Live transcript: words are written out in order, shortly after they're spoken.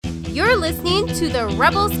You're listening to the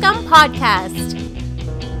Rebel Scum Podcast.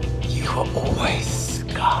 You are always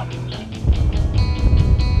scum.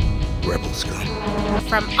 Rebel Scum.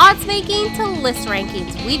 From odds making to list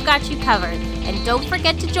rankings, we've got you covered. And don't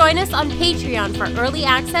forget to join us on Patreon for early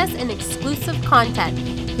access and exclusive content.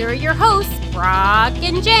 Here are your hosts, Brock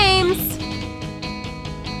and James.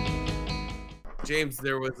 James,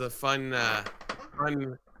 there was a fun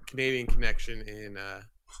Canadian connection in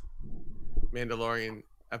Mandalorian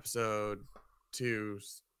episode 2,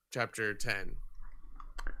 chapter 10.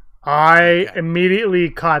 I immediately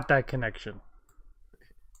caught that connection.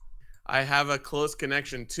 I have a close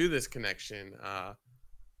connection to this connection.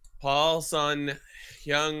 Paul Sun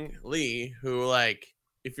Hyung Lee, who, like,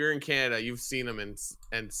 if you're in Canada, you've seen him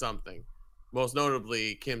in something. Most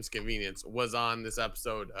notably, Kim's Convenience was on this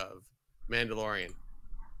episode of Mandalorian.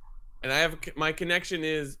 And I have my connection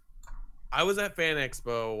is I was at Fan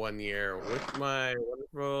Expo one year with my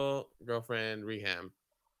wonderful girlfriend Reham,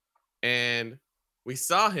 and we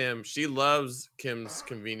saw him. She loves Kim's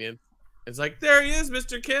Convenience. It's like, there he is,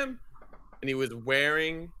 Mr. Kim, and he was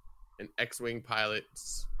wearing an X-wing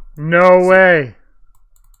pilot's No way.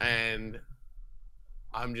 and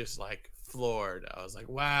I'm just like floored. I was like,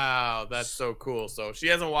 wow, that's so cool. So she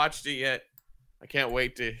hasn't watched it yet. I can't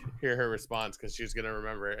wait to hear her response because she's gonna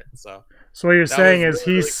remember it. So what you're saying is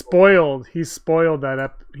really, he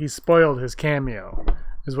spoiled his cameo,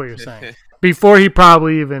 is what you're saying. Before he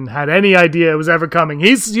probably even had any idea it was ever coming.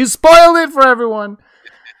 You spoiled it for everyone.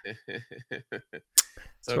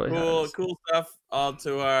 So cool stuff all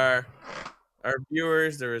to our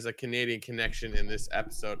viewers. There is a Canadian connection in this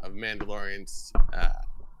episode of Mandalorian's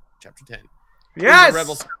chapter 10. Yes.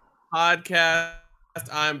 Rebel Podcast.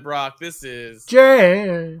 I'm Brock. This is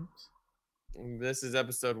James. This is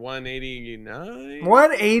episode 189.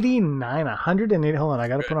 189, 180. Hold on, I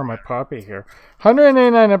gotta put on my poppy here.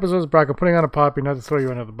 189 episodes, Brock. I'm putting on a poppy, not to throw you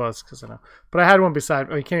under the bus, because I know. But I had one beside.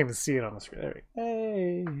 Oh, you can't even see it on the screen. There we go.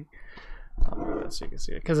 Hey. So you can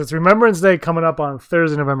see it, because it's Remembrance Day coming up on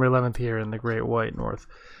Thursday, November 11th here in the Great White North.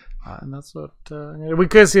 And that's what we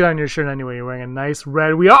could see it on your shirt anyway. You're wearing a nice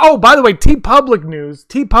red. Oh, by the way, TeePublic news.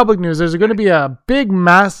 There's going to be a big,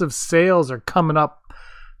 massive sales are coming up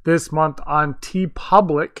this month on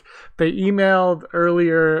TeePublic. They emailed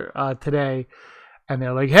earlier today, and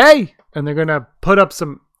they're like, "Hey," and they're going to put up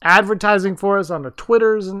some advertising for us on the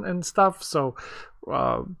Twitters and stuff. So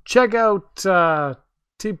check out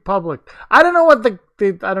TeePublic. I don't know what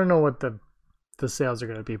the sales are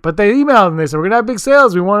going to be, but they emailed and they said, we're going to have big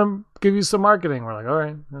sales, we want to give you some marketing. We're like, all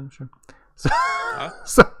right, I'm sure.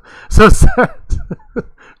 So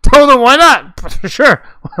told them, why not? Sure.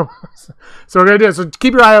 So we're going to do it. So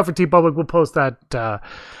keep your eye out for TeePublic. We'll post that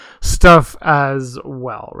stuff as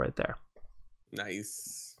well right there.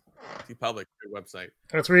 Nice. TeePublic, good website.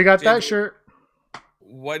 That's where you got James, that shirt.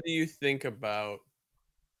 What do you think about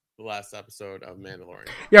the last episode of Mandalorian?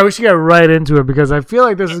 Yeah, we should get right into it, because I feel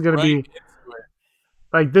like this is going to be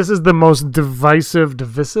like, this is the most divisive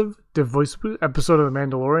episode of The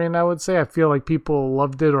Mandalorian, I would say. I feel like people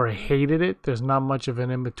loved it or hated it. There's not much of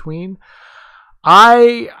an in-between.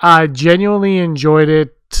 I genuinely enjoyed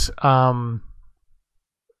it.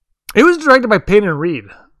 It was directed by Peyton Reed,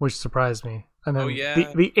 which surprised me. And then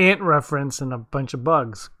the ant reference and a bunch of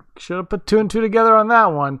bugs. Should have put 2 and 2 together on that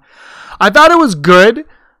one. I thought it was good.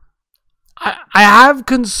 I have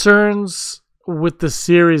concerns with the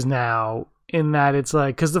series now, in that it's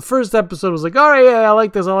like, because the first episode was like, all right, yeah, I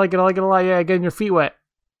like this, I like it a lot, yeah, getting your feet wet.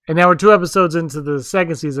 And now we're 2 episodes into the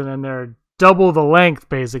second season, and they're double the length,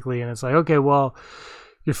 basically. And it's like, okay, well,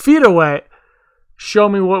 your feet are wet, show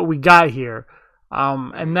me what we got here.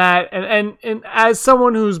 And as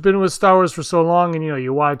someone who's been with Star Wars for so long, and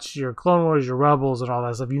you watch your Clone Wars, your Rebels, and all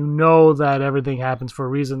that stuff, you know that everything happens for a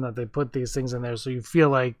reason, that they put these things in there, so you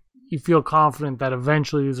feel confident that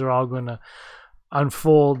eventually these are all going to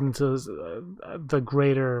unfold into the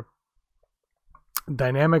greater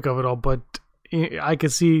dynamic of it all. But I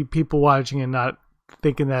could see people watching and not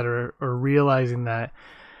thinking that or realizing that,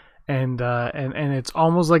 and it's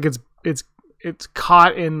almost like it's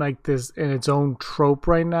caught in like this, in its own trope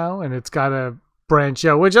right now, and it's got to branch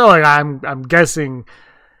out. Which I'm guessing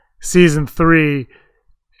season 3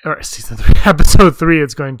 episode 3,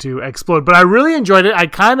 it's going to explode. But I really enjoyed it. I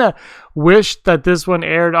kind of wished that this one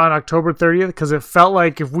aired on October 30th, because it felt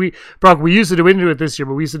like we used to do, we didn't do it this year,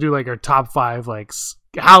 but we used to do like our top 5 like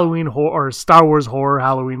Halloween horror or Star Wars horror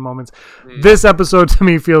Halloween moments. This episode to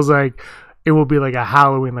me feels like it will be like a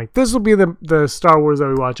Halloween, like this will be the Star Wars that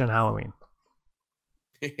we watch on Halloween.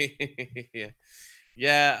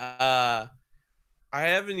 Yeah. I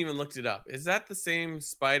haven't even looked it up. Is that the same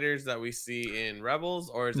spiders that we see in Rebels,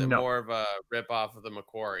 or is it more of a rip off of the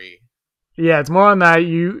McQuarrie? Yeah, it's more on that.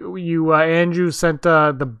 Andrew sent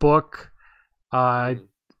the book. And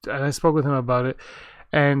I spoke with him about it,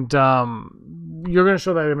 and you're going to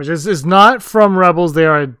show that image. It's not from Rebels. They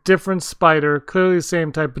are a different spider, clearly the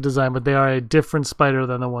same type of design, but they are a different spider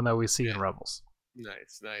than the one that we see in Rebels.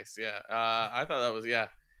 Nice. Yeah, I thought that was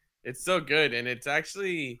it's so good, and it's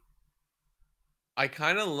actually. I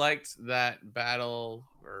kind of liked that battle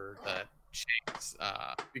or that chase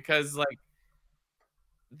because like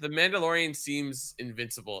the Mandalorian seems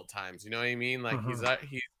invincible at times. You know what I mean? Like he's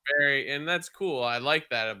very, and that's cool. I like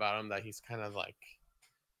that about him, that he's kind of like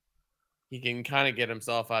he can kind of get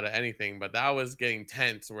himself out of anything. But that was getting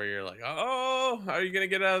tense, where you're like, oh, how are you gonna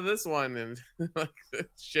get out of this one? And like the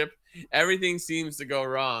ship, everything seems to go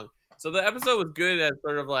wrong. So the episode was good as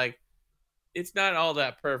sort of like it's not all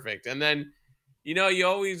that perfect, and then. You know, you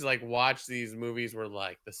always like watch these movies where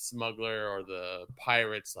like the smuggler or the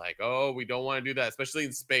pirates like, oh, we don't want to do that, especially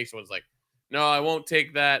in space. When it's like, no, I won't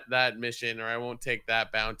take that mission, or I won't take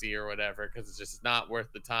that bounty or whatever, because it's just not worth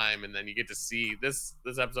the time. And then you get to see this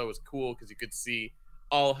episode was cool because you could see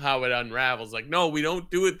all how it unravels. Like, no, we don't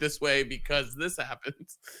do it this way because this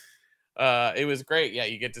happens. It was great. Yeah,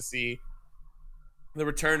 you get to see the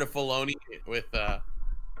return of Filoni with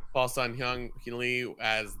Paul Sun-Hyung Lee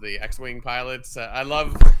as the X-Wing pilots. I've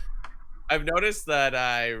noticed that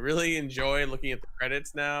I really enjoy looking at the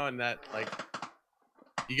credits now, and that like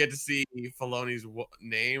you get to see Filoni's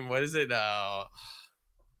name. What is it?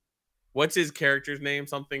 What's his character's name?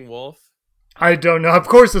 Something Wolf? I don't know. Of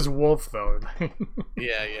course it's Wolf, though.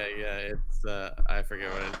 Yeah. It's I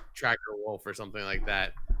forget what Tracker Wolf or something like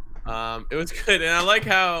that. It was good, and I like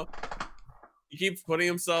how he keeps putting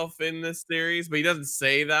himself in this series, but he doesn't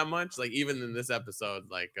say that much. Like even in this episode,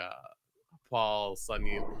 like Paul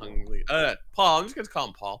Sun-Hyung Lee, Paul. I'm just gonna call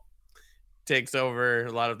him Paul. Takes over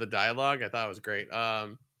a lot of the dialogue. I thought it was great.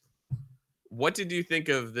 What did you think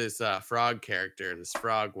of this frog character, this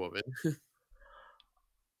frog woman?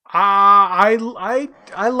 I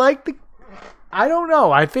like the. I don't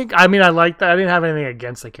know. I like that. I didn't have anything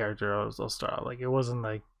against the character. I'll start like it wasn't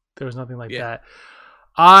like there was nothing like that.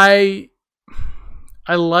 I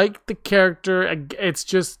like the character. It's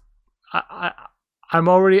just I'm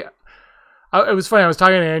already. It was funny. I was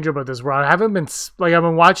talking to Andrew about this. Where I haven't been like I've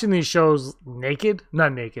been watching these shows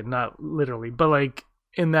not literally, but like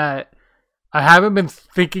in that I haven't been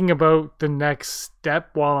thinking about the next step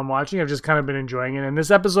while I'm watching. I've just kind of been enjoying it. And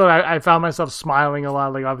this episode, I found myself smiling a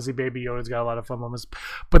lot. Like obviously, Baby Yoda's got a lot of fun moments,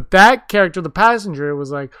 but that character, the passenger,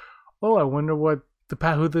 was like, oh, I wonder who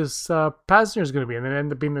this passenger is going to be, and then it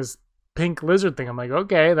ended up being this pink lizard thing. I'm like,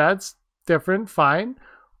 okay, that's different. Fine.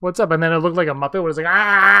 What's up? And then it looked like a Muppet. It was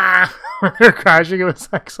like, when they're crashing. It was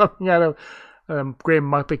like something out of a Great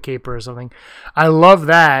Muppet Caper or something. I love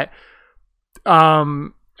that.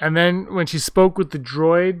 And then when she spoke with the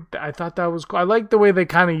droid, I thought that was cool. I like the way they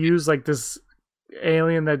kind of use like this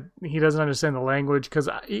alien that he doesn't understand the language, because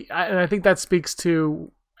I think that speaks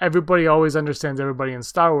to everybody always understands everybody in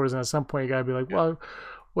Star Wars, and at some point you gotta be like, well,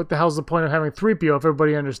 what the hell's the point of having 3PO if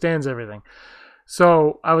everybody understands everything?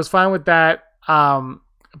 So I was fine with that.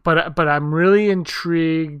 But I'm really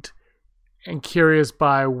intrigued and curious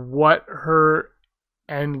by what her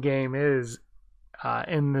end game is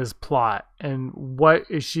in this plot, and what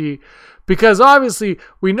is she, because obviously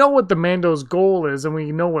we know what the Mando's goal is and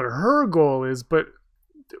we know what her goal is, but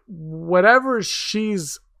whatever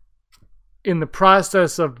she's in the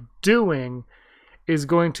process of doing is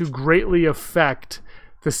going to greatly affect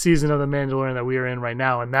the season of The Mandalorian that we are in right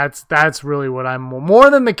now. And that's really what I'm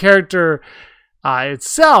more than the character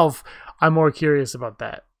itself. I'm more curious about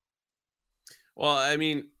that. Well, I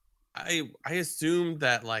mean, I assumed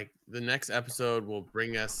that like the next episode will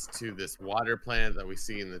bring us to this water planet that we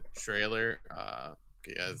see in the trailer.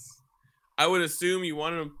 Because I would assume you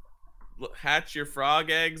want to hatch your frog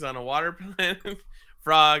eggs on a water planet.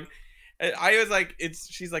 Frog. I was like,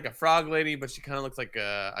 she's like a frog lady, but she kind of looks like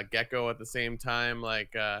a gecko at the same time.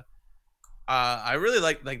 Like, I really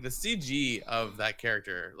like the CG of that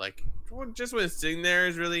character. Like, just when it's sitting there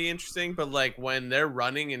is really interesting, but like when they're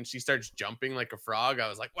running and she starts jumping like a frog, I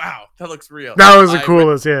was like, wow, that looks real. That was the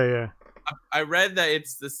coolest. Yeah. I read that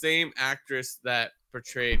it's the same actress that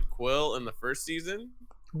portrayed Quill in the first season.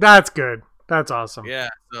 That's good. That's awesome. Yeah.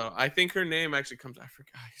 So I think her name actually comes. I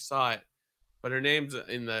forgot. I saw it. But her name's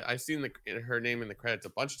I've seen her name in the credits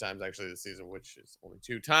a bunch of times actually this season, which is only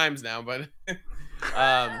 2 times now. But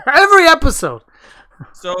every episode.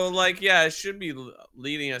 So like, yeah, it should be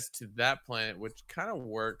leading us to that planet, which kind of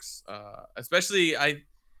works. Especially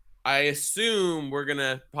I assume we're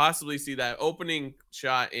gonna possibly see that opening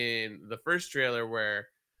shot in the first trailer where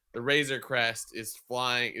the Razor Crest is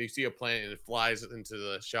flying. You see a plane and it flies into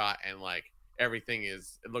the shot, and like everything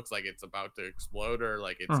is. It looks like it's about to explode or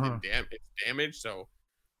like it's it's damaged. So,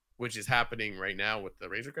 which is happening right now with the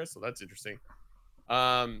Razor Crest. So that's interesting.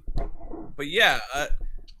 But yeah,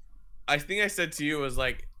 I think I said to you was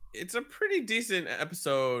like it's a pretty decent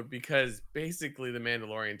episode because basically the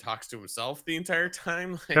Mandalorian talks to himself the entire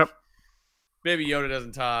time. Like, yep. Baby Yoda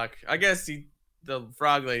doesn't talk. I guess the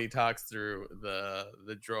frog lady talks through the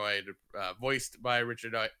droid, voiced by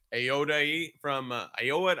Richard Ayoade from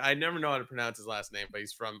Iowa. I never know how to pronounce his last name, but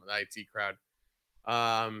he's from the IT crowd.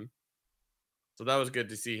 So that was good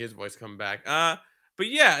to see his voice come back. But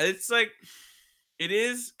yeah, it's like it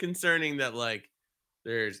is concerning that like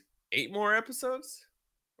there's 8 more episodes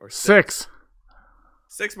or 6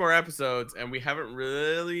 more episodes, and we haven't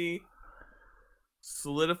really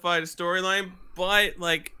solidified a storyline. But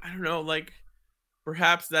like I don't know, like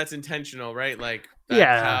perhaps that's intentional, right? Like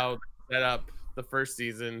that's how they set up the first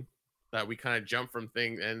season, that we kind of jump from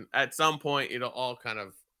things, and at some point it'll all kind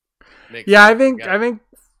of make sense. I think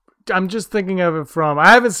I'm just thinking of it from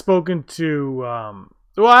I haven't spoken to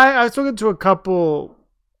I've spoken to a couple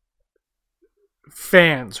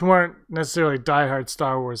fans who aren't necessarily diehard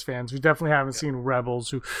Star Wars fans, who definitely haven't seen Rebels,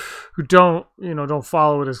 who don't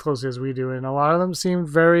follow it as closely as we do, and a lot of them seemed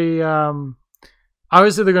very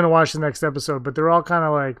obviously they're going to watch the next episode, but they're all kind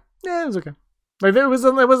of like, yeah, it was okay. Like it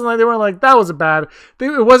wasn't like they weren't like that was a bad.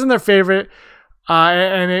 It wasn't their favorite,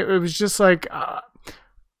 and it was just like.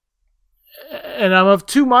 And I'm of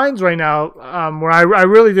two minds right now, where I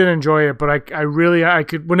really did enjoy it, but I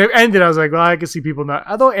could, when it ended, I was like, well, I could see people not,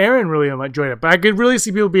 although Aaron really enjoyed it, but I could really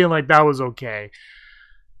see people being like, that was okay.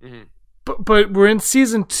 Mm-hmm. But we're in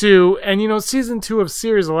season 2, and season 2 of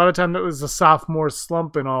series, a lot of time that was a sophomore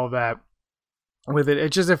slump and all that with it.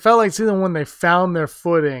 It felt like season 1, they found their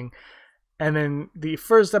footing, and then the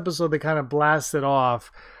first episode, they kind of blasted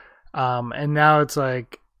off, and now it's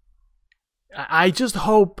like, I just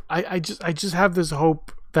hope I just have this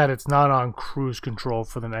hope that it's not on cruise control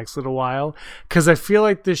for the next little while, because I feel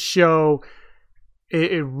like this show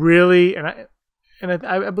it really and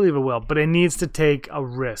I believe it will, but it needs to take a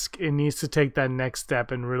risk. It needs to take that next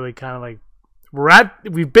step and really kind of like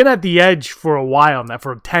we've been at the edge for a while now,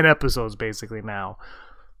 for 10 episodes basically now.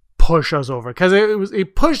 Push us over, because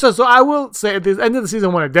it pushed us. So I will say at the end of the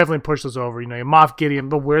season 1, it definitely pushed us over. Moff Gideon,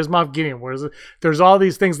 but where's Moff Gideon? There's all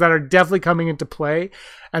these things that are definitely coming into play,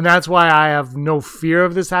 and that's why I have no fear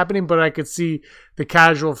of this happening. But I could see the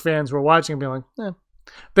casual fans who are watching being like,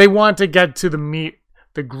 they want to get to the meat,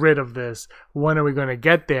 the grit of this. When are we going to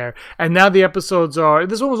get there? And now the episodes are.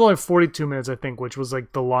 This one was only 42 minutes, I think, which was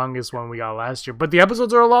like the longest one we got last year. But the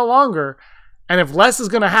episodes are a lot longer, and if less is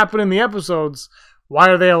going to happen in the episodes, why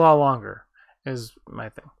are they a lot longer? Is my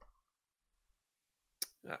thing.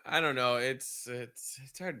 I don't know. It's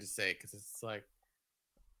hard to say, because it's like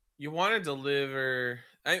you want to deliver.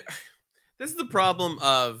 This is the problem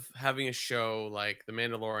of having a show like The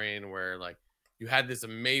Mandalorian, where like you had this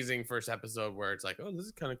amazing first episode where it's like, oh, this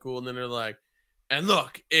is kind of cool, and then they're like, and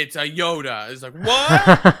look, it's a Yoda. It's like,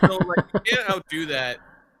 what? So like you can't outdo that.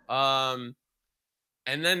 And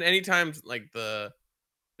then anytime like that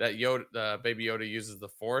Yoda, Baby Yoda uses the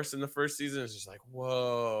Force in the first season, it's just like,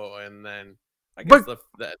 whoa. And then I guess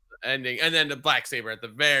the ending, and then the black saber at the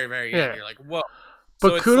very, very end, you're like, whoa.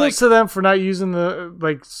 But so kudos to them for not using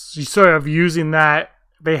sort of using that.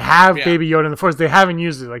 They have Baby Yoda in the Force. They haven't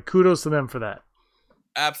used it. Like, kudos to them for that.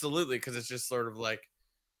 Absolutely, because it's just sort of like,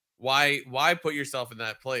 why put yourself in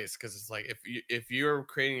that place? Because it's like, if you're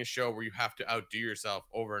creating a show where you have to outdo yourself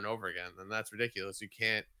over and over again, then that's ridiculous. You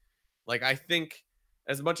can't, like, I think,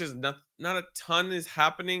 as much as not a ton is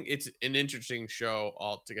happening, it's an interesting show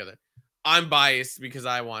altogether. I'm biased because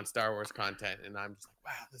I want Star Wars content, and I'm just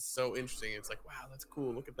like, wow, this is so interesting. It's like, wow, that's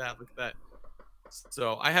cool. Look at that. Look at that.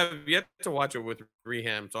 So I have yet to watch it with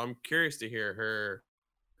Reham, so I'm curious to hear her.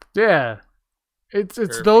 Yeah, it's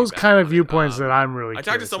those kind of viewpoints that I'm really. I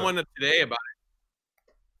talked to someone today about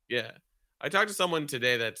it. Yeah, I talked to someone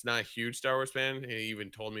today that's not a huge Star Wars fan. He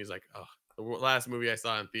even told me, he's like, oh, the last movie I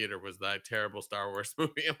saw in theater was that terrible Star Wars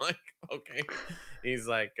movie. I'm like, okay. He's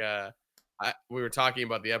like, we were talking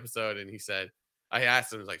about the episode, and he said, I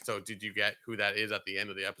asked him, like, so did you get who that is at the end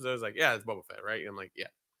of the episode? He's like, yeah, it's Boba Fett, right? And I'm like, yeah.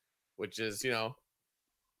 Which is,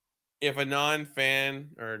 if a non-fan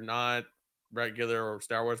or not regular or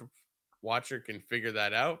Star Wars watcher can figure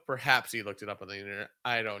that out, perhaps he looked it up on the internet.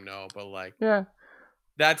 I don't know, but like, yeah.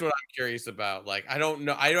 That's what I'm curious about. Like, I don't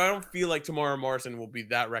know. I don't feel like Tamora Morrison will be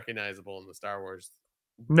that recognizable in the Star Wars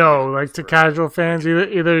No, like to casual fans,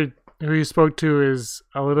 either who you spoke to is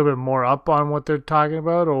a little bit more up on what they're talking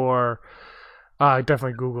about, or I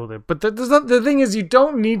definitely Googled it. But the thing is, you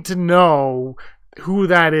don't need to know who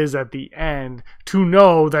that is at the end to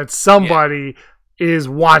know that somebody is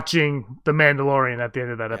watching The Mandalorian at the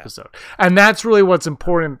end of that episode. And that's really what's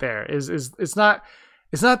important there. Is it's not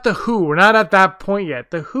the who. We're not at that point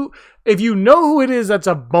yet. The who, if you know who it is, that's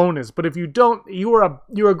a bonus. But if you don't, you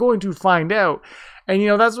are going to find out.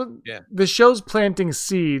 And that's what the show's planting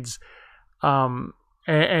seeds.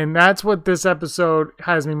 And that's what this episode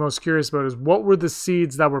has me most curious about, is what were the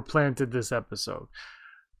seeds that were planted this episode?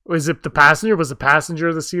 Was it the passenger? Was the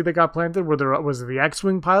passenger the seed that got planted? Was it the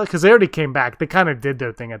X-Wing pilot? Because they already came back. They kind of did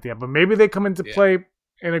their thing at the end. But maybe they come into play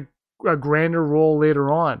in a grander role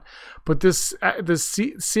later on. But this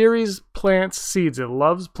series plants seeds. It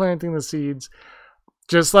loves planting the seeds.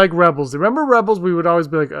 Just like Rebels. Remember Rebels? We would always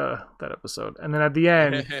be like, that episode. And then at the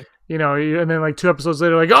end, and then like 2 episodes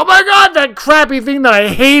later, like, oh my God, that crappy thing that I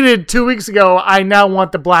hated 2 weeks ago, I now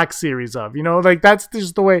want the Black Series of. Like that's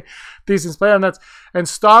just the way these things play. And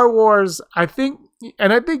Star Wars, I think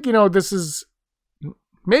this is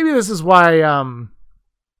why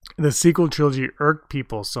the sequel trilogy irked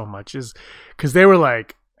people so much, is because they were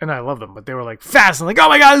like, and I love them, but they were like fast and like, oh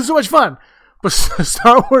my God, this is so much fun. But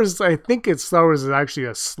Star Wars, I think Star Wars is actually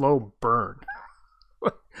a slow burn.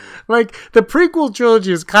 Like, the prequel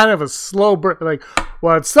trilogy is kind of a slow burn. Like,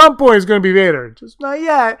 well, at some point it's going to be Vader. Just not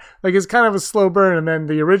yet. Like, it's kind of a slow burn. And then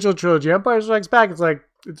the original trilogy, Empire Strikes Back, it's like,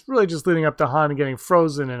 it's really just leading up to Han getting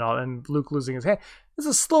frozen and Luke losing his hand. It's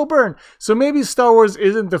a slow burn. So maybe Star Wars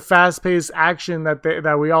isn't the fast-paced action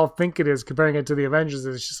that we all think it is, comparing it to the Avengers.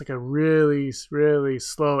 It's just like a really, really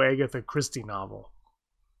slow Agatha Christie novel.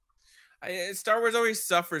 Star Wars always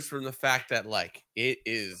suffers from the fact that like it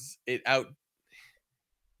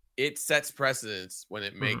sets precedents when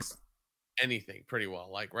it makes anything pretty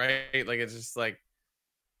well. Like, right? Like, it's just like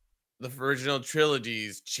the original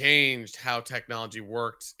trilogies changed how technology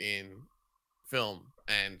worked in film,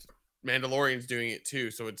 and Mandalorian's doing it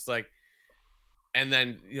too. So it's like, and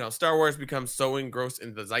then Star Wars becomes so engrossed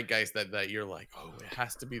in the zeitgeist that you're like, oh, it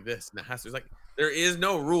has to be this, and it has to. It's like, there is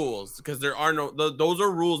no rules, because there are those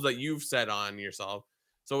are rules that you've set on yourself.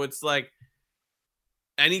 So it's like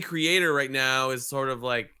any creator right now is sort of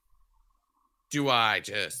like, do I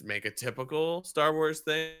just make a typical Star Wars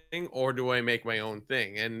thing, or do I make my own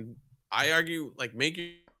thing? And I argue, like, make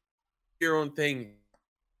your own thing,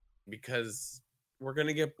 because we're going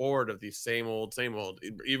to get bored of these same old.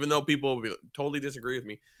 Even though people will totally disagree with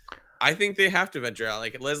me, I think they have to venture out.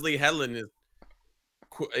 Like, Leslie Headland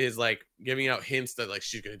is like giving out hints that like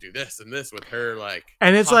she's going to do this and this with her, like,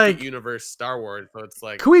 and it's like universe Star Wars. So it's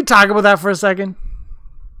like, can we talk about that for a second?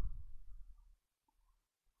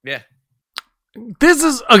 Yeah. This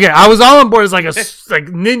is okay. I was all on board as like a like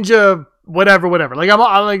ninja, whatever. Like I'm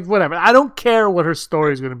like whatever. I don't care what her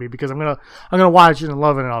story is going to be, because I'm gonna watch it and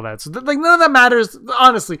love it and all that. So like none of that matters,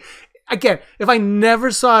 honestly. Again, if I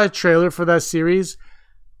never saw a trailer for that series,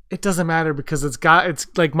 it doesn't matter, because it's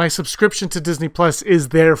like my subscription to Disney Plus is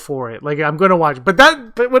there for it. Like, I'm gonna watch it. But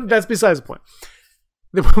that's besides the point.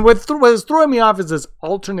 What's throwing me off is this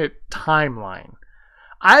alternate timeline.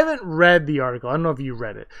 I haven't read the article. I don't know if you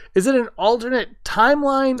read it. Is it an alternate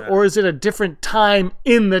timeline, or is it a different time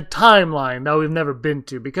in the timeline that we've never been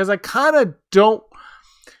to? Because I kind of don't.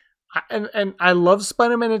 And I love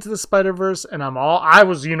Spider-Man Into the Spider-Verse, and I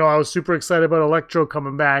was super excited about Electro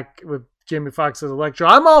coming back with Jamie Foxx as Electro.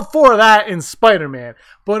 I'm all for that in Spider-Man.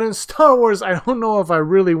 But in Star Wars, I don't know if I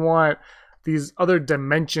really want these other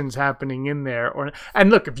dimensions happening in there.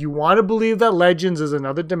 And look, if you want to believe that Legends is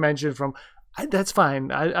another dimension from... that's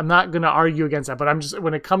fine. I'm not going to argue against that, but I'm just,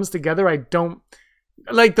 when it comes together, I don't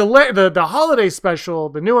like the holiday special.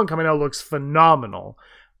 The new one coming out looks phenomenal,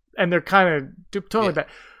 and they're kind of totally with that.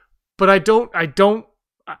 But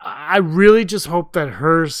I really just hope that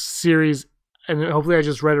her series, and hopefully I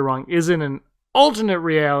just read it wrong, isn't an alternate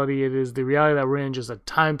reality. It is the reality that we're in, just a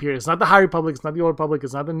time period. It's not the High Republic. It's not the Old Republic.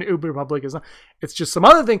 It's not the New Republic. It's just some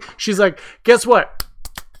other thing. She's like, guess what?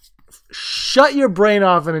 Shut your brain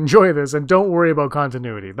off and enjoy this, and don't worry about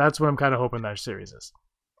continuity. That's what I'm kind of hoping that series is.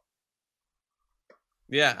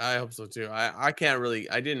 Yeah, I hope so too. I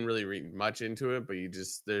didn't really read much into it, but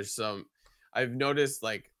there's some, I've noticed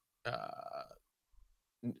like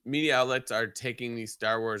media outlets are taking these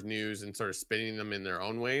Star Wars news and sort of spinning them in their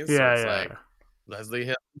own ways. Yeah, so it's like Leslie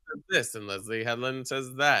Headland says this and Leslie Headland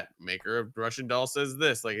says that. Maker of Russian Doll says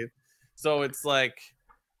this. So it's like,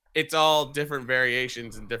 it's all different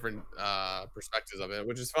variations and different perspectives of it,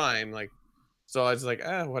 which is fine. Like, so I was like,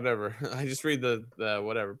 whatever. I just read the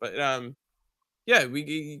whatever. But Yeah,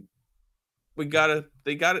 we gotta.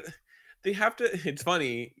 They have to. It's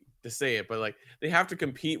funny to say it, but like they have to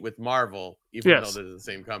compete with Marvel, even though they're the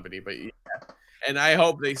same company. But yeah. And I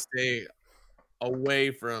hope they stay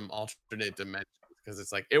away from alternate dimensions because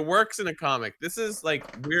it's like it works in a comic. This is like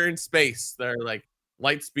we're in space. They're like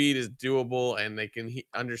light speed is doable and they can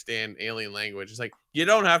understand alien language. It's like you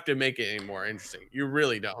don't have to make it any more interesting. You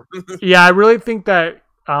really don't. Yeah, I really think that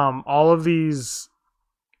all of these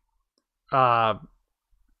the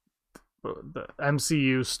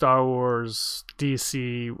MCU, Star Wars,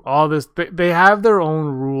 DC, all this, they have their own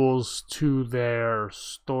rules to their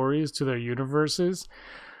stories, to their universes.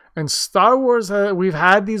 And Star Wars, we've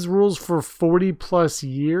had these rules for 40 plus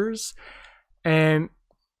years. And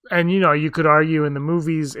you know, you could argue in the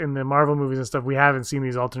movies, in the Marvel movies and stuff, we haven't seen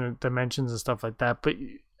these alternate dimensions and stuff like that. But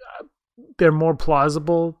they're more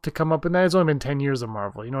plausible to come up in that. It's only been 10 years of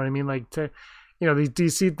Marvel. You know what I mean? Like, the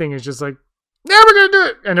DC thing is just like, yeah, we're gonna do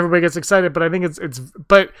it, and everybody gets excited. But I think it's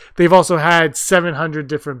but they've also had 700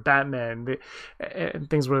 different Batman and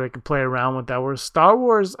things where they can play around with that. Where Star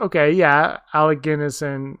Wars, okay, yeah, Alec Guinness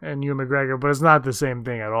and Ewan McGregor, but it's not the same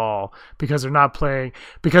thing at all because they're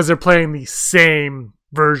playing the same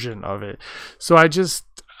version of it. So I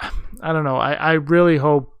don't know. I really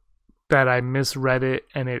hope that I misread it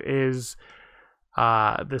and it is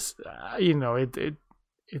this.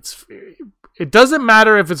 It doesn't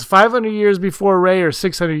matter if it's 500 years before Rey or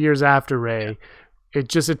 600 years after Rey. Yeah.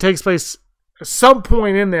 It takes place at some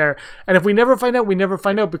point in there. And if we never find out, we never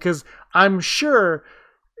find out, because I'm sure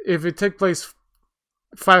if it took place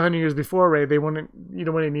 500 years before Rey, you wouldn't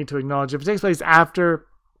need to acknowledge it. If it takes place after,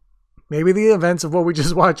 maybe the events of what we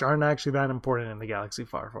just watched aren't actually that important in the galaxy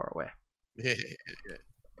far, far away. Yeah.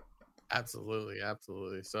 Absolutely.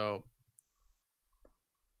 So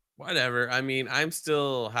whatever. I mean, I'm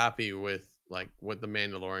still happy with like what the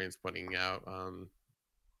Mandalorian's putting out.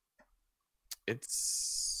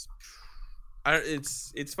 It's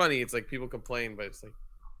funny. It's like people complain, but it's like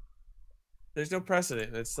there's no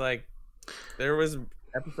precedent. It's like there was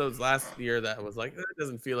episodes last year that was like, it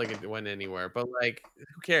doesn't feel like it went anywhere, but like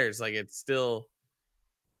who cares? Like it's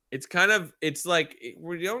like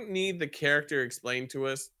we don't need the character explained to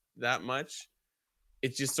us that much.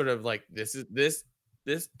 It's just sort of like this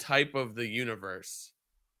type of the universe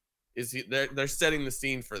they're setting the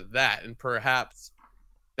scene for that, and perhaps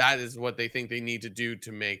that is what they think they need to do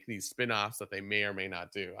to make these spin-offs that they may or may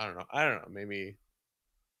not do. I don't know. Maybe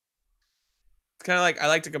it's kind of like I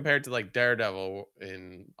like to compare it to like Daredevil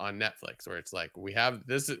on Netflix, where it's like we have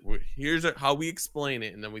here's how we explain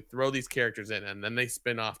it, and then we throw these characters in, and then they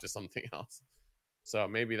spin off to something else. So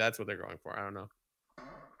maybe that's what they're going for. I don't know.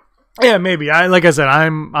 Yeah, maybe. Like I said,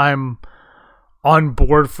 I'm on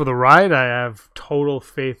board for the ride. I have total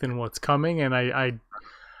faith in what's coming, and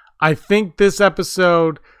I think this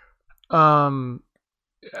episode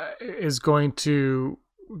is going to.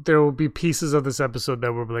 There will be pieces of this episode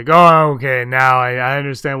that will be like, oh, okay, now I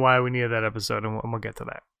understand why we needed that episode, and we'll get to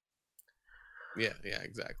that. Yeah,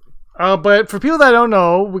 exactly. But for people that don't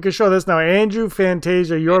know, we can show this now. Andrew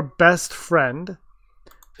Fantasia, your best friend.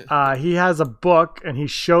 He has a book, and he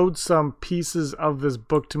showed some pieces of this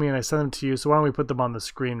book to me, and I sent them to you. So why don't we put them on the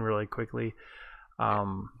screen really quickly?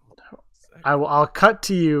 I'll cut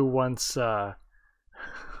to you once you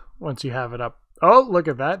have it up. Oh, look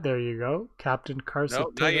at that! There you go, Captain Carson.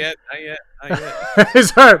 No, not yet.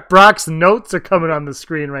 Sorry, Brock's notes are coming on the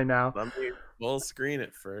screen right now. Let me full screen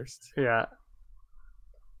it first. Yeah.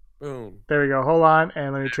 Boom. There we go. Hold on,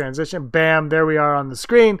 and let me transition. Bam! There we are on the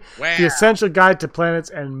screen. Wow. The Essential Guide to Planets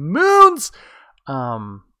and Moons.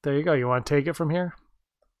 There you go. You want to take it from here?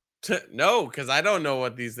 No, because I don't know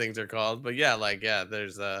what these things are called. But yeah,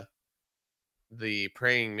 there's the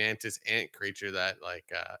praying mantis ant creature that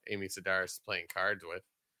Amy Sedaris is playing cards with.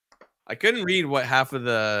 I couldn't read what half of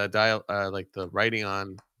the the writing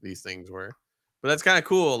on these things were, but that's kind of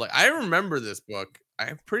cool. Like I remember this book.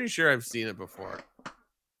 I'm pretty sure I've seen it before.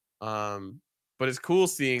 But it's cool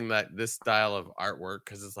seeing that this style of artwork,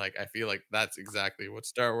 because it's like I feel like that's exactly what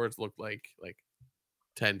Star Wars looked like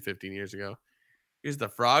 10, 15 years ago. Here's the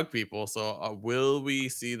frog people. So will we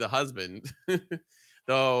see the husband?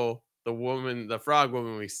 Though the frog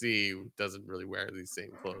woman we see doesn't really wear these same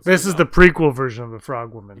clothes. This is the prequel version of the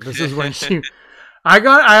frog woman. This is when she. A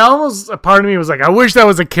part of me was like, I wish that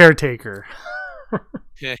was a caretaker.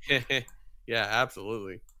 Yeah,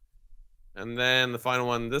 absolutely. And then the final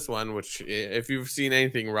one, this one, which if you've seen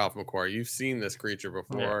anything Ralph McQuarrie, you've seen this creature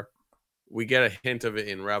before. Yeah. We get a hint of it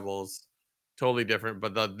in Rebels. Totally different,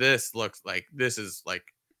 but this looks like this is like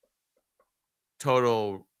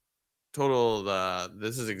total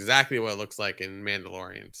this is exactly what it looks like in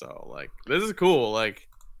Mandalorian. So like this is cool. Like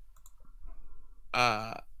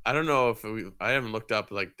I don't know if I haven't looked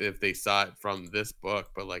up like if they saw it from this book,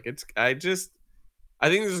 but like I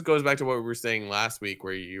think this goes back to what we were saying last week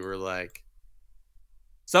where you were like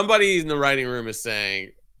somebody in the writing room is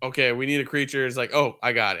saying, okay, we need a creature. It's like, oh,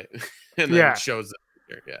 I got it. And then it shows the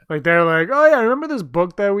creature. Yeah. Like they're like, oh yeah, remember this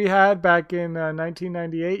book that we had back in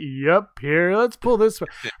 1998? Yep, here, let's pull this one.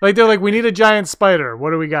 Like they're like, we need a giant spider. What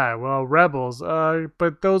do we got? Well, rebels.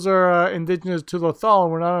 But those are indigenous to Lothal,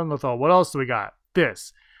 and we're not on Lothal. What else do we got?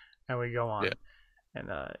 This. And we go on. Yeah. And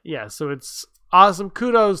so it's awesome.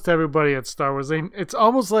 Kudos to everybody at Star Wars. It's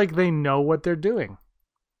almost like they know what they're doing.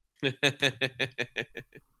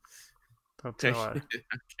 Okay,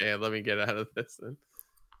 let me get out of this then.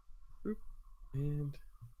 And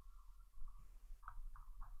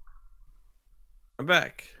I'm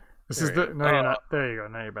back. You're not. There you go.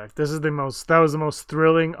 Now you're back. That was the most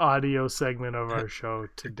thrilling audio segment of our show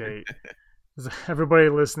to date. Everybody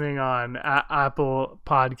listening on Apple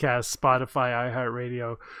Podcasts, Spotify,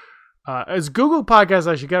 iHeartRadio. As Google Podcasts,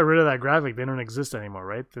 I should get rid of that graphic. They don't exist anymore,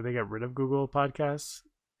 right? Did they get rid of Google Podcasts?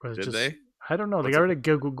 Did they? I don't know. They got rid of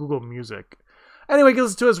Google Music. Anyway, you can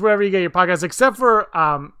listen to us wherever you get your podcasts, except for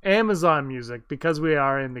Amazon Music. Because we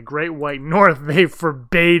are in the Great White North, they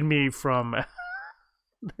forbade me from...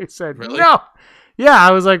 They said, really? No. Yeah,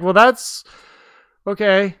 I was like, well, that's...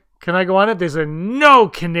 Okay, can I go on it? They said, no,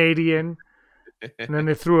 Canadian. And then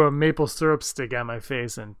they threw a maple syrup stick at my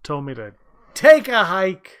face and told me to take a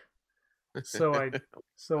hike. So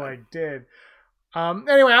I did.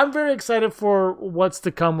 Anyway, I'm very excited for what's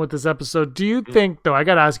to come with this episode. Do you think, though, I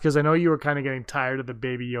got to ask, because I know you were kind of getting tired of the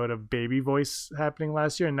Baby Yoda baby voice happening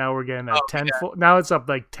last year, and now we're getting that tenfold. Yeah. Now it's up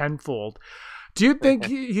like tenfold. Do you think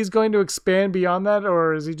he's going to expand beyond that,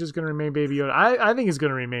 or is he just going to remain Baby Yoda? I think he's going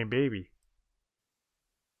to remain Baby.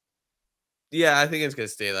 Yeah, I think it's going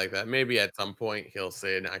to stay like that. Maybe at some point he'll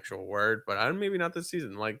say an actual word, but maybe not this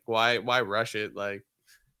season. Like, why rush it? Like,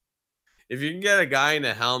 if you can get a guy in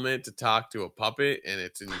a helmet to talk to a puppet and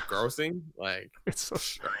it's engrossing, like, it's so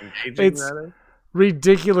engaging. It's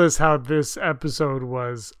ridiculous how this episode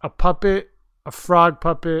was a puppet, a frog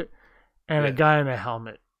puppet, and a guy in a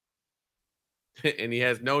helmet. And he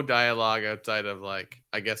has no dialogue outside of, like,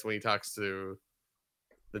 I guess when he talks to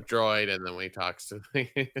the droid, and then when he talks to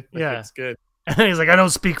it's good. And he's like, I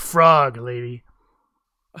don't speak frog, lady.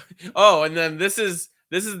 Oh, and then this is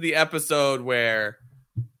the episode where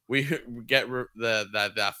we get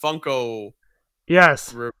that Funko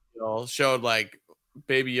reveal showed like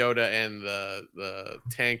Baby Yoda and the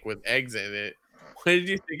tank with eggs in it. What did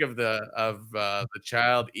you think of the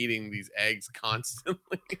child eating these eggs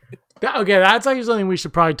constantly? Okay, that's actually something we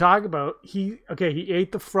should probably talk about. He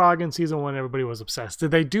ate the frog in season 1. Everybody was obsessed.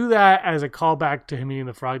 Did they do that as a callback to him eating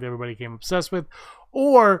the frog that everybody became obsessed with,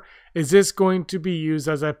 or is this going to be used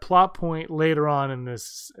as a plot point later on in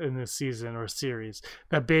this season or series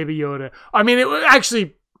that Baby Yoda? I mean, it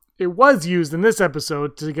was used in this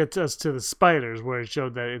episode to get us to the spiders, where it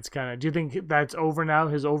showed that it's kind of. Do you think that's over now?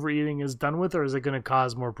 His overeating is done with, or is it going to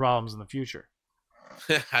cause more problems in the future?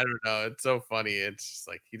 I don't know. It's so funny. It's just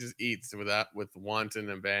like he just eats with want and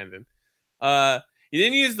abandon. He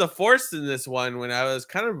didn't use the Force in this one when I was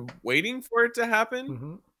kind of waiting for it to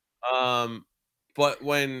happen. Mm-hmm. But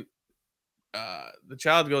when the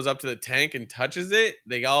child goes up to the tank and touches it,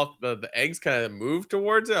 the eggs kind of move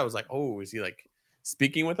towards it. I was like, oh, is he like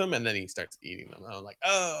speaking with them? And then he starts eating them. I was like,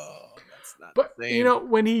 oh, that's not the same. You know,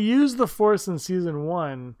 when he used the Force in season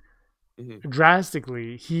 1,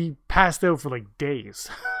 drastically, he passed out for like days.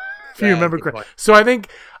 If you remember correctly. So I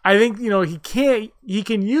think he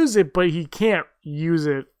can use it, but he can't use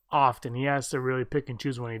it often. He has to really pick and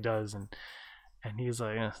choose when he does, and he's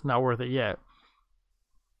like, it's not worth it yet.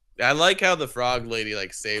 I like how the frog lady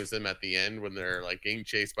like saves them at the end when they're like getting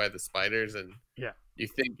chased by the spiders, and you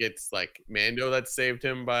think it's like Mando that saved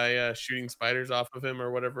him by shooting spiders off of him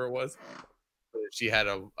or whatever it was. She had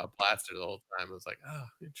a blaster the whole time. I was like, oh,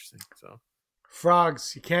 interesting. So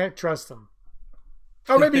frogs, you can't trust them.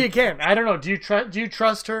 Or maybe you can. I don't know. Do you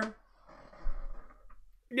trust her?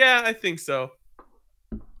 Yeah, I think so.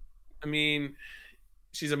 I mean,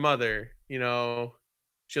 she's a mother, you know.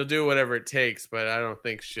 She'll do whatever it takes, but I don't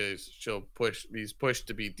think she'll be pushed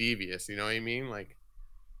to be devious, you know what I mean? Like,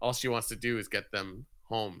 all she wants to do is get them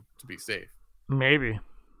home to be safe. Maybe.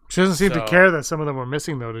 She doesn't seem to care that some of them were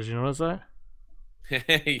missing, though. Did you notice that?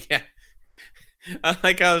 Yeah.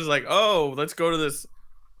 I was like, oh, let's go to this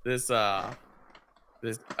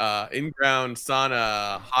in-ground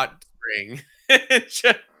sauna hot spring.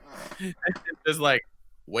 just like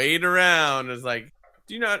wait around. It's like,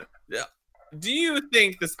 do Do you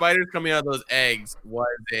think the spiders coming out of those eggs was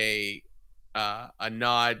a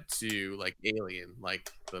nod to like Alien,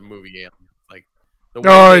 like the movie Alien, like the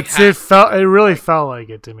way it really felt like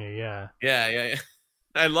it to me. Yeah. Yeah.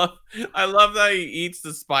 I love that he eats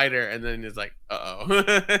the spider and then he's like,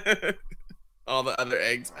 uh-oh. All the other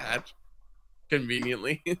eggs hatch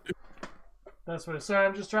conveniently. That's what. Sorry,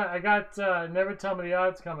 I'm just trying. I got Never Tell Me the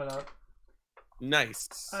Odds coming up.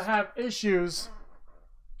 Nice. I have issues.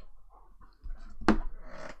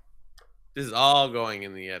 This is all going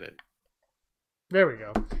in the edit. There we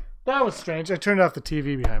go. That was strange. I turned off the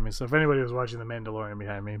TV behind me, so if anybody was watching The Mandalorian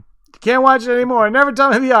behind me, you can't watch it anymore. Never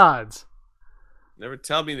Tell Me the Odds. Never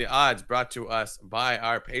Tell Me the Odds, brought to us by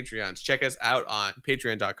our Patreons. Check us out on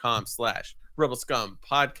patreon.com/Rebel Scum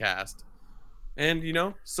Podcast. And,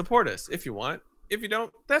 support us if you want. If you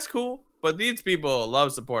don't, that's cool. But these people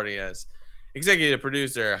love supporting us. Executive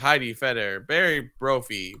producer Heidi Feder, Barry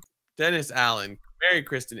Brophy, Dennis Allen, Mary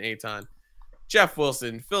Kristen Aton, Jeff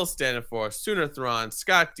Wilson, Phil Stanifor, Sooner Thrawn,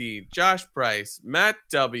 Scott D, Josh Price, Matt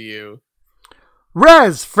W,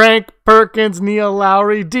 Rez, Frank Perkins, Neil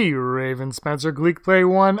Lowry, D, Raven Spencer, Gleek Play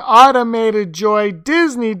 1, Automated Joy,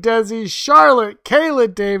 Disney Desi, Charlotte,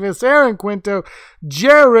 Kayla Davis, Aaron Quinto,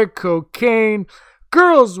 Jericho Kane,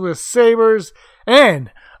 Girls with Sabers,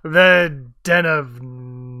 and the Den of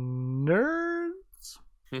Nerds.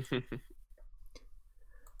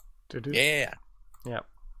 Yeah. Yep.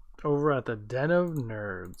 Over at the Den of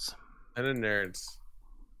Nerds. Den of Nerds.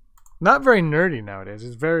 Not very nerdy nowadays.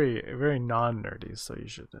 It's very, very non-nerdy. So you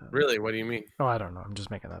should. Really? What do you mean? Oh, I don't know. I'm just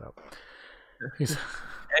making that up. Hey,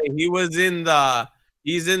 he's in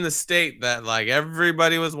the state that like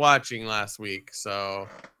everybody was watching last week. So,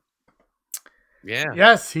 yeah.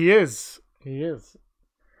 Yes, he is. He is.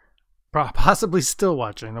 Possibly still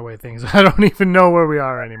watching the way things. I don't even know where we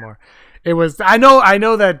are anymore. It was. I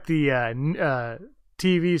know that the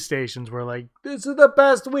TV stations were like, "This is the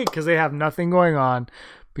best week" because they have nothing going on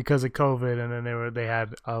because of COVID, and then they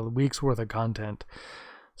had a week's worth of content,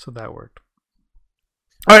 so that worked.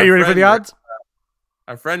 All right, you ready for the odds?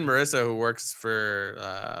 Our friend Marissa, who works for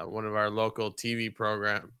one of our local TV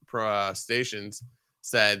program stations,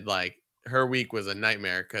 said like her week was a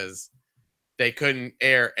nightmare because they couldn't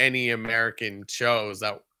air any American shows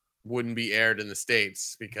that wouldn't be aired in the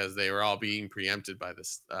States because they were all being preempted by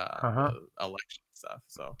this election stuff.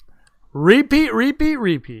 So repeat.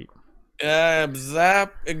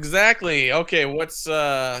 Exactly. Okay, what's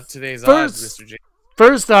today's odds, Mr. J?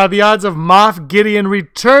 First, the odds of Moff Gideon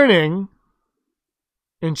returning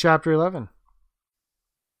in Chapter 11.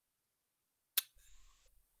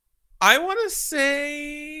 I want to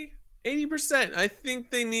say 80%. I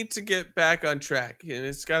think they need to get back on track, and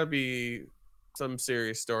it's got to be some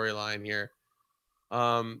serious storyline here.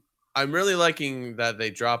 I'm really liking that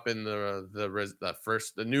they drop in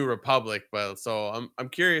the New Republic, but so I'm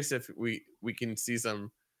curious if we can see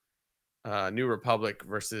some New Republic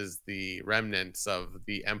versus the remnants of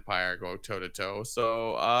the Empire go toe to toe.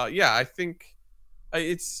 So yeah, I think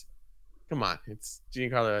it's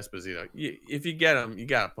Giancarlo Esposito. If you get him, you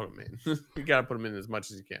gotta put him in. You gotta put him in as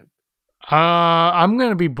much as you can. I'm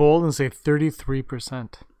gonna be bold and say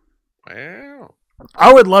 33%. Wow.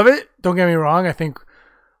 I would love it. Don't get me wrong. I think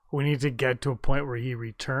we need to get to a point where he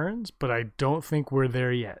returns, but I don't think we're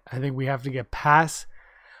there yet. I think we have to get past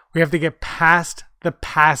the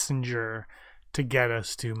passenger to get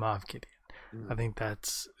us to Moff Gideon. I think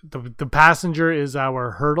that's the passenger is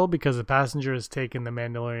our hurdle because the passenger has taken the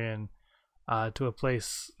Mandalorian to a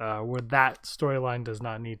place where that storyline does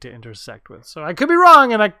not need to intersect with. So I could be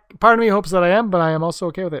wrong, and part of me hopes that I am, but I am also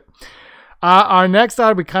okay with it. Our next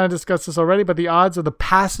odd, we kind of discussed this already, but the odds of the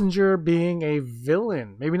passenger being a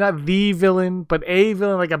villain. Maybe not the villain, but a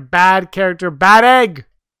villain, like a bad character, bad egg.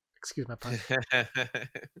 Excuse my pun.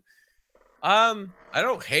 I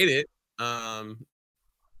don't hate it.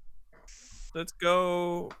 Let's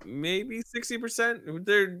go maybe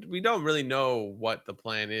 60%. We don't really know what the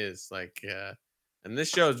plan is. Like, and this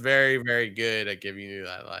show is very, very good at giving you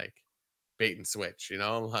that like bait and switch,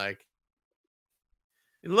 like,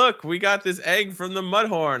 look, we got this egg from the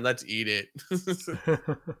Mudhorn. Let's eat it.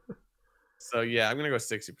 So yeah, I'm gonna go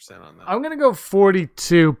 60% on that. I'm gonna go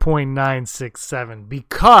 42.967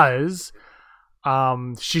 because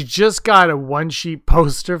she just got a one-sheet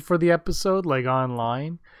poster for the episode, like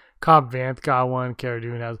online. Cobb Vanth got one, Cara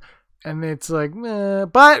Dune has, and it's like, meh.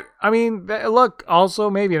 But I mean, look,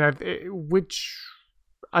 also maybe, which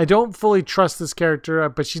I don't fully trust this character,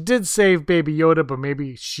 but she did save Baby Yoda, but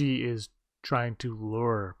maybe she is trying to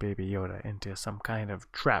lure Baby Yoda into some kind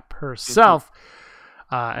of trap herself.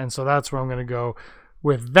 And so that's where I'm going to go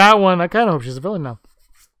with that one. I kind of hope she's a villain now.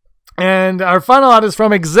 And our final out is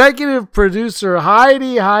from executive producer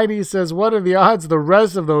Heidi. Heidi says, what are the odds the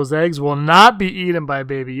rest of those eggs will not be eaten by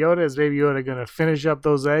Baby Yoda? Is Baby Yoda going to finish up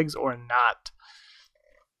those eggs or not?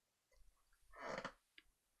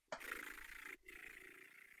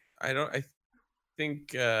 I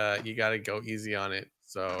think you got to go easy on it.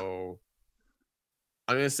 So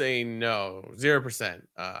I'm going to say no, 0%.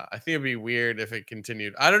 I think it'd be weird if it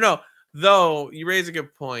continued. I don't know. Though you raise a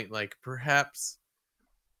good point. Like perhaps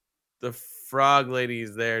the frog lady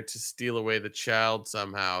is there to steal away the child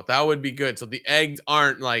somehow. That would be good. So the eggs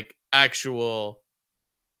aren't like actual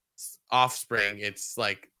offspring. It's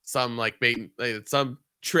like some like bait, like some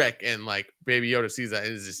trick, and like Baby Yoda sees that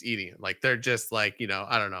and is just eating it. Like they're just like, you know,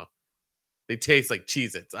 I don't know. They taste like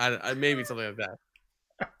Cheez-Its. I maybe something like that.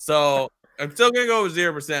 So I'm still gonna go with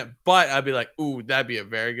 0%, but I'd be like, ooh, that'd be a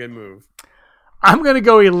very good move. I'm gonna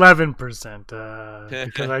go 11%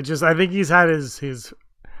 because I think he's had his.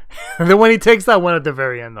 Then when he takes that one at the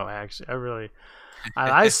very end, though, actually,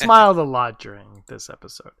 I smiled a lot during this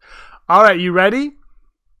episode. All right, you ready?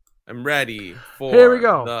 I'm ready for here we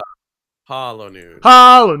go. The Holo News.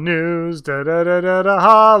 Holo News. Da da da da da.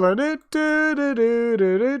 Holo News. Da da da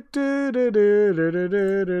da da da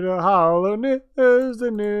da da. Holo News.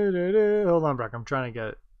 Hold on, Brock. I'm trying to get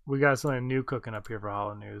it. We got something new cooking up here for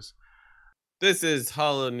Holo News. This is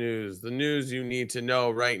Holo News, the news you need to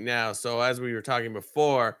know right now. So as we were talking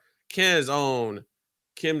before, Canada's own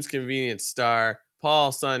Kim's Convenience star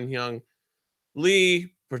Paul Sun-Hyung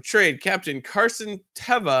Lee portrayed Captain Carson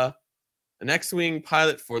Teva, an X-Wing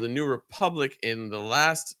pilot for the New Republic, in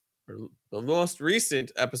the most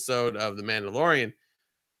recent episode of The Mandalorian.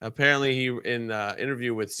 Apparently, he in an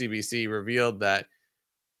interview with CBC revealed that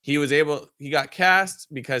he got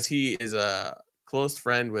cast because he is a close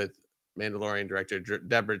friend with Mandalorian director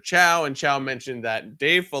Deborah Chow, and Chow mentioned that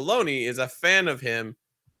Dave Filoni is a fan of him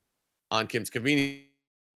on Kim's Convenience,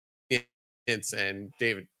 and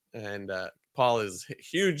Paul is a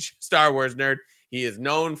huge Star Wars nerd. He is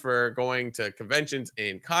known for going to conventions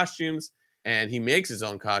in costumes, and he makes his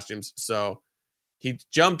own costumes. So he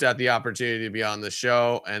jumped at the opportunity to be on the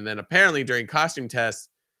show, and then apparently during costume tests,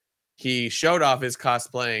 he showed off his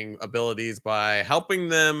cosplaying abilities by helping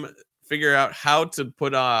them figure out how to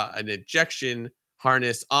put an ejection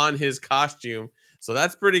harness on his costume. So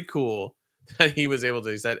that's pretty cool that he was able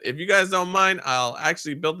to. He said, if you guys don't mind, I'll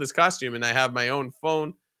actually build this costume, and I have my own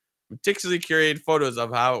phone, meticulously curated photos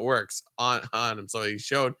of how it works on him. So he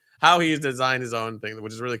showed how he's designed his own thing,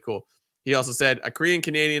 which is really cool. He also said, a Korean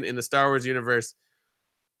Canadian in the Star Wars universe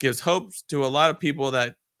gives hopes to a lot of people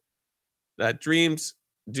that dreams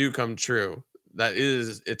do come true. That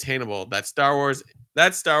is attainable. That's Star Wars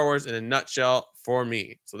in a nutshell for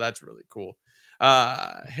me. So that's really cool.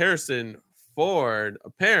 Harrison Ford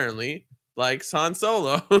apparently likes Han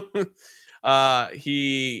Solo.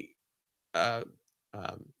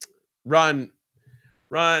 Ron.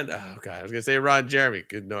 Oh God, I was gonna say Ron Jeremy.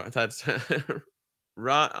 Good, no, that's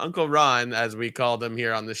Uncle Ron, as we called him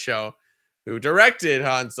here on the show, who directed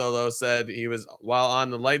Han Solo, said he was, while on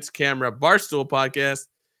the Lights Camera Barstool podcast,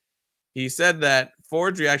 he said that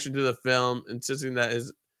Ford's reaction to the film, insisting that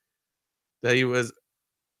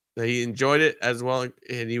he enjoyed it as well,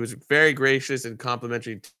 and he was very gracious and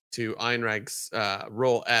complimentary to Einreich's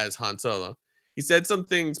role as Han Solo. He said some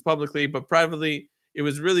things publicly, but privately, it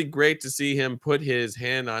was really great to see him put his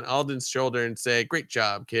hand on Alden's shoulder and say, "Great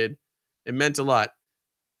job, kid." It meant a lot.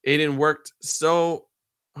 Aiden worked so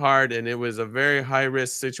hard, and it was a very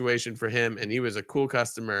high-risk situation for him, and he was a cool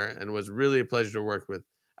customer and was really a pleasure to work with,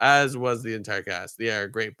 as was the entire cast. They are a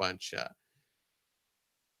great bunch.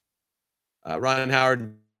 Ron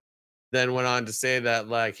Howard then went on to say that,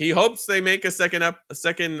 like, he hopes they make a second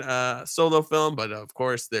solo film, but of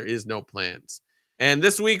course there is no plans. And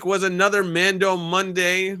this week was another Mando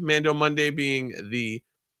Monday. Mando Monday being the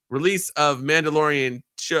release of Mandalorian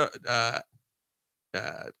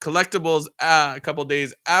collectibles a couple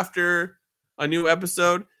days after a new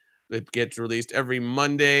episode. It gets released every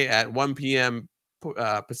Monday at 1 p.m.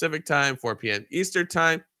 Pacific time, 4 p.m. Eastern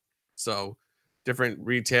time. So different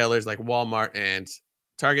retailers like Walmart and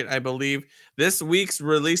Target, I believe. This week's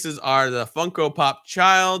releases are the Funko Pop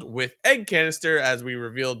Child with egg canister, as we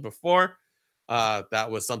revealed before. That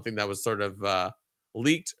was something that was sort of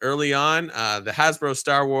leaked early on. The Hasbro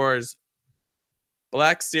Star Wars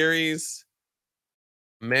Black Series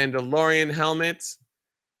Mandalorian helmet,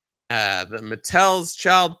 the Mattel's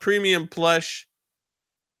Child Premium Plush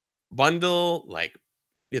bundle, like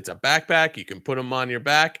it's a backpack, you can put them on your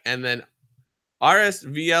back, and then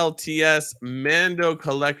RSVLTS Mando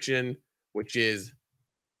Collection, which is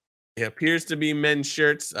It appears to be men's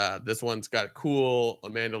shirts. This one's got cool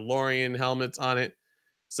Mandalorian helmets on it.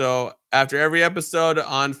 So after every episode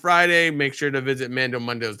on Friday, make sure to visit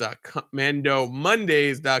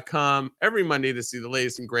MandoMondays.com every Monday to see the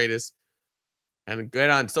latest and greatest. And get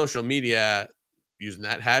on social media using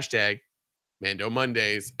that hashtag Mando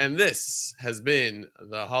Mondays. And this has been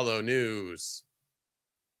the Hollow News.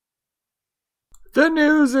 The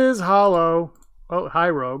news is hollow. Oh, hi,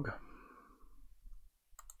 Rogue.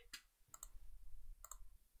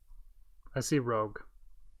 I see Rogue.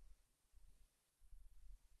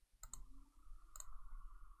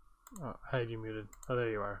 Oh, I had you muted. Oh, there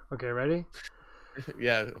you are. Okay, ready?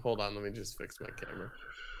 Yeah, hold on. Let me just fix my camera.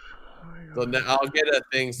 So now I'll get a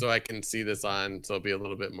thing so I can see this on, so it'll be a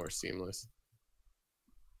little bit more seamless.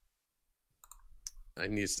 I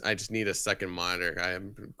just need a second monitor. I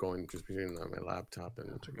am going just between my laptop and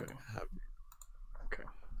okay. Okay.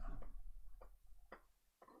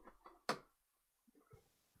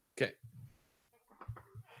 Okay.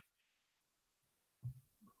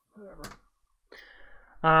 Whatever.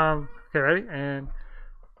 Okay, ready? And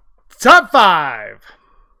top 5.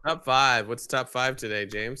 Top 5. What's top 5 today,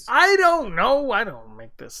 James? I don't know. I don't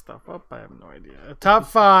make this stuff up. I have no idea. Top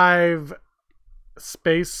 5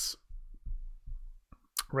 space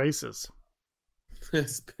races.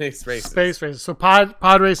 Space races. Space races. So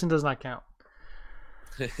pod racing does not count.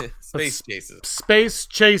 Space chases. Space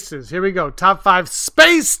chases. Here we go. Top 5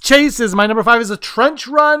 space chases. My number 5 is a trench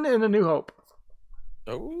run in A New Hope.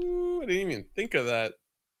 Oh, I didn't even think of that.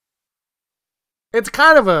 It's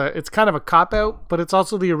kind of a cop out, but it's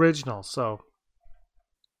also the original. So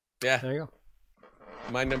yeah, there you go.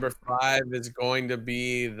 My number 5 is going to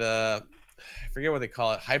be I forget what they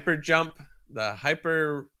call it, hyper jump. The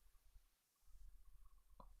hyper.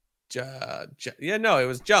 It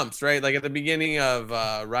was jumps, right? Like at the beginning of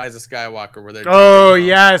Rise of Skywalker, where they're. Oh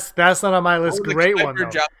yes, that's not on my list. Great one though.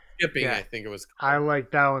 Jump skipping, yeah. I think it was called. I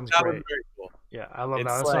like that one's that great. One's very cool. Yeah, I love that.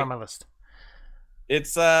 That's not on my list.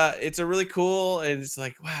 It's a really cool, and it's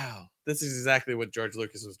like, wow, this is exactly what George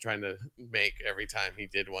Lucas was trying to make every time he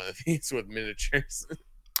did one of these with miniatures.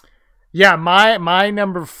 Yeah, my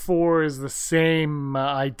number 4 is the same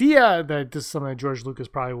idea. That this is something that George Lucas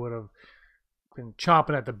probably would have been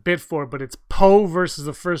chomping at the bit for, but it's Poe versus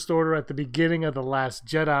the First Order at the beginning of The Last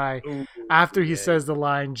Jedi. Ooh, after he says the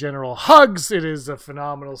line, General Hugs, it is a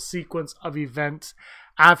phenomenal sequence of events.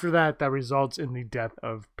 After that results in the death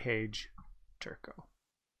of Paige Turco.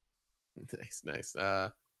 Nice.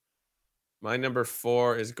 My number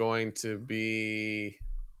 4 is going to be,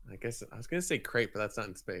 I guess I was going to say Crate, but that's not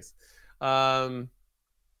in space. Wow,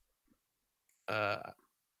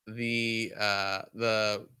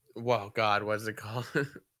 God, what is it called?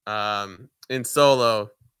 In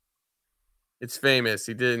Solo, it's famous.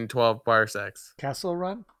 He did it in 12 parsecs. Kessel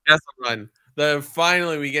Run.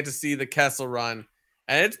 Finally, we get to see the Kessel Run.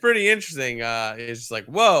 And it's pretty interesting. It's just like,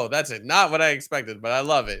 whoa, that's it. Not what I expected, but I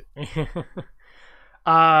love it.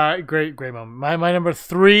 Great moment. My number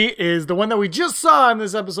 3 is the one that we just saw in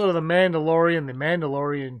this episode of The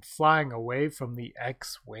Mandalorian flying away from the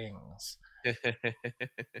X-Wings.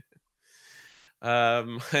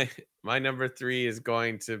 My number 3 is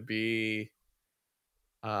going to be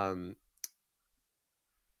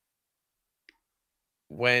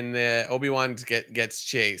when Obi-Wan gets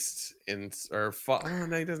chased no, he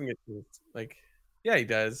doesn't get chased. Like, yeah, he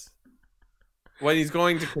does. When he's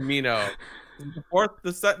going to Kamino,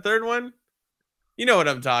 the third one. You know what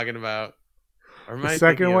I'm talking about. The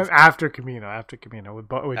second one after Kamino with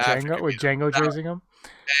Django chasing him.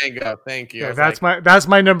 Django, thank you. Yeah, that's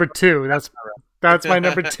my number 2. That's my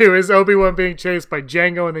number 2 is Obi-Wan being chased by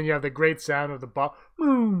Django, and then you have the great sound of the ball.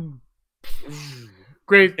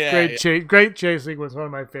 Great chase sequence, one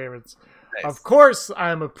of my favorites. Nice. Of course,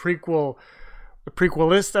 I'm a prequelist,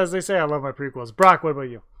 as they say. I love my prequels. Brock, what about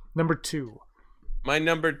you? Number 2. My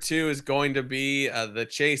number 2 is going to be the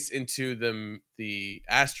chase into the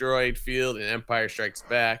asteroid field in Empire Strikes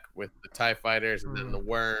Back with the TIE fighters and then the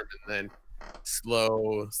worm, and then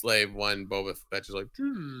slow slave one Boba Fett is like,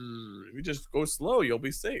 if you just go slow, you'll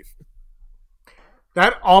be safe.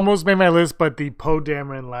 That almost made my list, but the Poe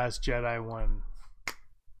Dameron Last Jedi one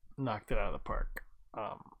knocked it out of the park.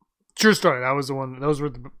 True story. That was the one. I was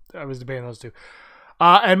debating those two.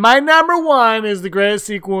 And my number 1 is the greatest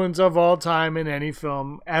sequence of all time in any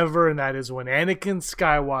film ever, and that is when Anakin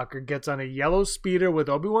Skywalker gets on a yellow speeder with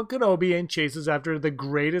Obi-Wan Kenobi and chases after the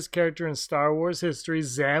greatest character in Star Wars history,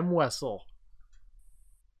 Zam Wesell.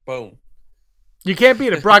 Boom. You can't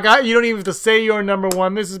beat it. Brock, you don't even have to say your number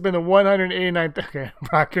 1. This has been the 189th. Okay,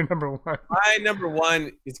 Brock, your number 1. My number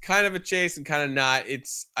 1 is kind of a chase and kind of not.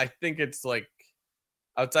 I think it's like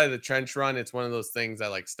outside of the trench run, it's one of those things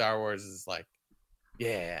that like Star Wars is like,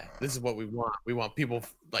 yeah, this is what we want. We want people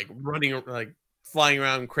like running, like flying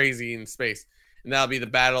around crazy in space, and that'll be the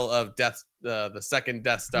battle of the second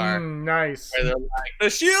Death Star. Nice. Where they're like, the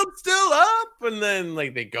shield's still up, and then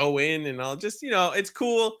like they go in and all. Just it's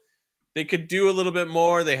cool. They could do a little bit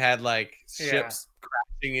more. They had like ships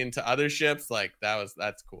crashing into other ships. Like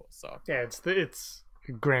that's cool. So yeah, it's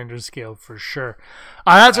a grander scale for sure.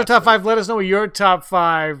 That's our top 5. Let us know what your top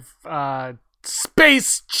 5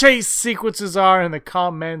 space chase sequences are in the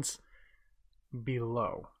comments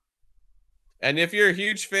below. And if you're a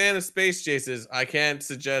huge fan of space chases, I can't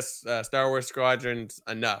suggest Star Wars Squadrons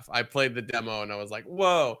enough. I played the demo and I was like,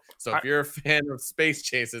 whoa. So if you're a fan of space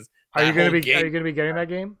chases, are you gonna be getting that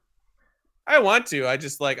game? I want to. I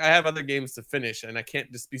just I have other games to finish, and I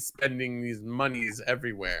can't just be spending these monies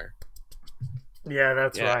everywhere. Yeah,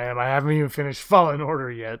 that's where I am. I haven't even finished Fallen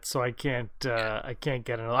Order yet, so I can't get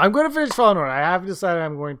it. I'm going to finish Fallen Order. I have decided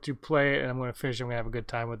I'm going to play it, and I'm going to finish it. I'm going to have a good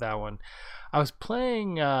time with that one. I was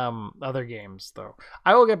playing other games, though.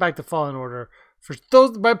 I will get back to Fallen Order.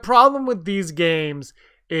 My problem with these games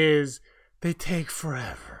is they take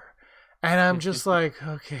forever. And I'm just like,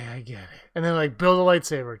 okay, I get it. And then build a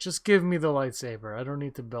lightsaber. Just give me the lightsaber. I don't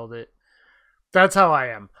need to build it. That's how I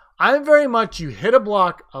am. I'm very much, you hit a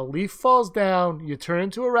block, a leaf falls down, you turn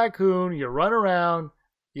into a raccoon, you run around,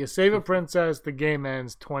 you save a princess, the game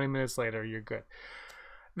ends, 20 minutes later, you're good.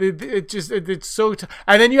 It's so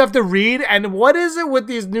and then you have to read, and what is it with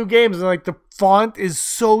these new games? The font is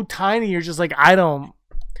so tiny, you're just like, I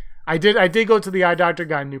did go to the eye doctor,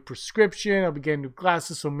 got a new prescription, I'll be getting new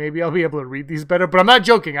glasses, so maybe I'll be able to read these better, but I'm not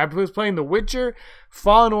joking. I was playing The Witcher,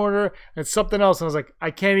 Fallen Order, and something else, and I was like,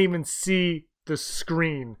 I can't even see the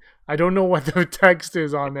screen. I don't know what the text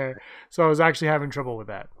is on there, so I was actually having trouble with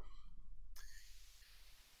that.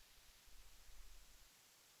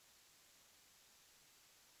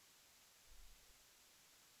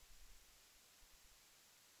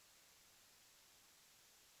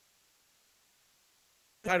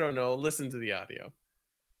 I don't know. Listen to the audio.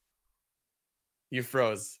 You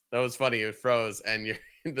froze. That was funny. You froze, and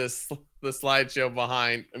the slideshow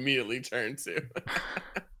behind immediately turned to.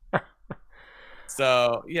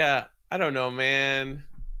 So yeah, I don't know, man.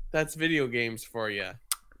 That's video games for you.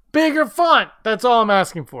 Bigger font. That's all I'm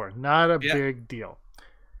asking for. Not a big deal.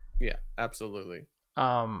 Yeah, absolutely.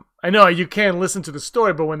 I know you can't listen to the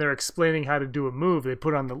story, but when they're explaining how to do a move, they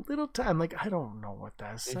put on the little time. Like, I don't know what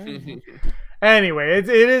that's saying. Anyway, it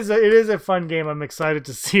is a fun game. I'm excited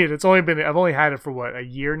to see it. I've only had it for a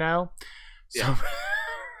year now. So yeah.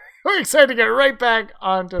 We're excited to get right back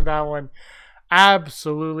onto that one.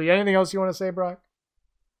 Absolutely. Anything else you want to say, Brock?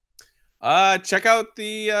 Check out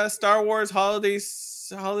the Star Wars holiday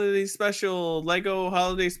special, Lego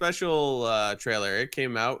holiday special trailer. It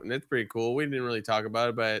came out and it's pretty cool. We didn't really talk about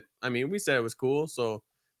it, but I mean, we said it was cool, so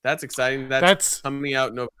that's exciting. That's coming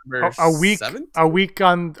out November 7th? A week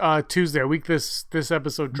on Tuesday. A week this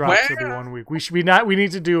episode drops. It'll be 1 week. We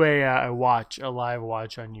need to do a live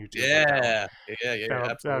watch on YouTube. Yeah.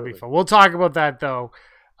 That'll be fun. We'll talk about that though.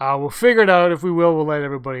 We'll figure it out. If we will, we'll let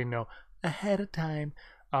everybody know ahead of time.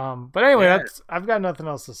 But anyway, I've got nothing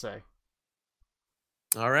else to say.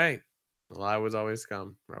 All right. Well, I was always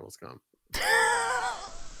scum. Rebel scum.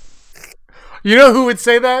 You know who would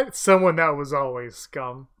say that? Someone that was always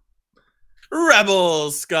scum.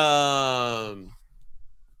 Rebel scum.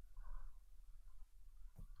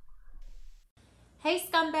 Hey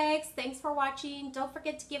scumbags, thanks for watching. Don't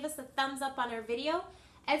forget to give us a thumbs up on our video.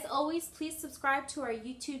 As always, please subscribe to our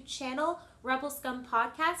YouTube channel, Rebel Scum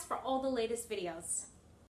Podcast, for all the latest videos.